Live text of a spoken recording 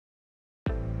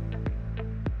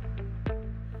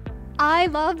I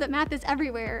love that math is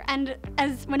everywhere, and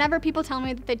whenever people tell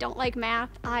me that they don't like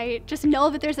math, I just know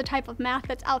that there's a type of math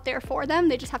that's out there for them.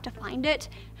 They just have to find it.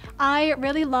 I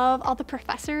really love all the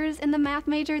professors in the math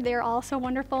major. They're all so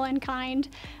wonderful and kind,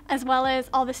 as well as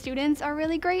all the students are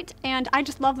really great, and I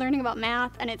just love learning about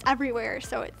math, and it's everywhere,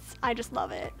 so I just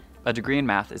love it. A degree in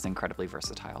math is incredibly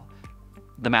versatile.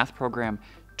 The math program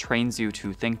trains you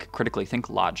to think critically, think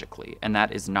logically, and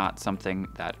that is not something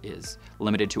that is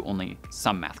limited to only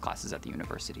some math classes at the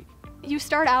university. You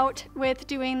start out with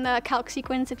doing the calc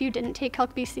sequence if you didn't take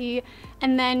Calc BC,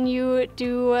 and then you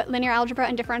do linear algebra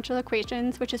and differential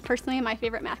equations, which is personally my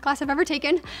favorite math class I've ever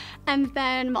taken, and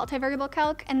then multivariable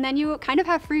calc, and then you kind of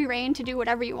have free reign to do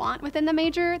whatever you want within the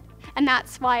major, and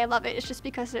that's why I love it. It's just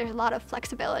because there's a lot of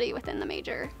flexibility within the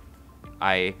major.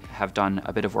 I have done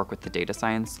a bit of work with the data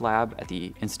science lab at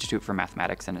the Institute for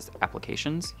Mathematics and its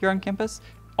Applications here on campus.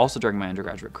 Also during my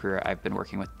undergraduate career, I've been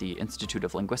working with the Institute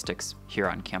of Linguistics here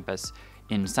on campus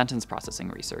in sentence processing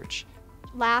research.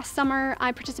 Last summer,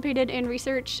 I participated in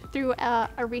research through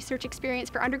a research experience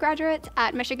for undergraduates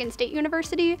at Michigan State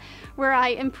University, where I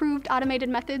improved automated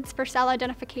methods for cell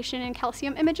identification and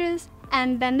calcium images.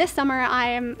 And then this summer,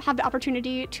 I have the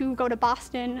opportunity to go to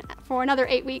Boston for another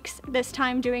 8 weeks, this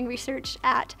time doing research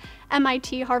at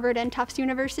MIT, Harvard, and Tufts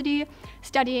University,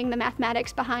 studying the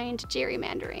mathematics behind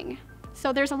gerrymandering.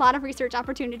 So there's a lot of research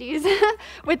opportunities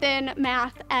within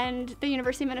math, and the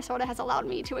University of Minnesota has allowed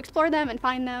me to explore them and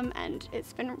find them, and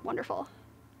it's been wonderful.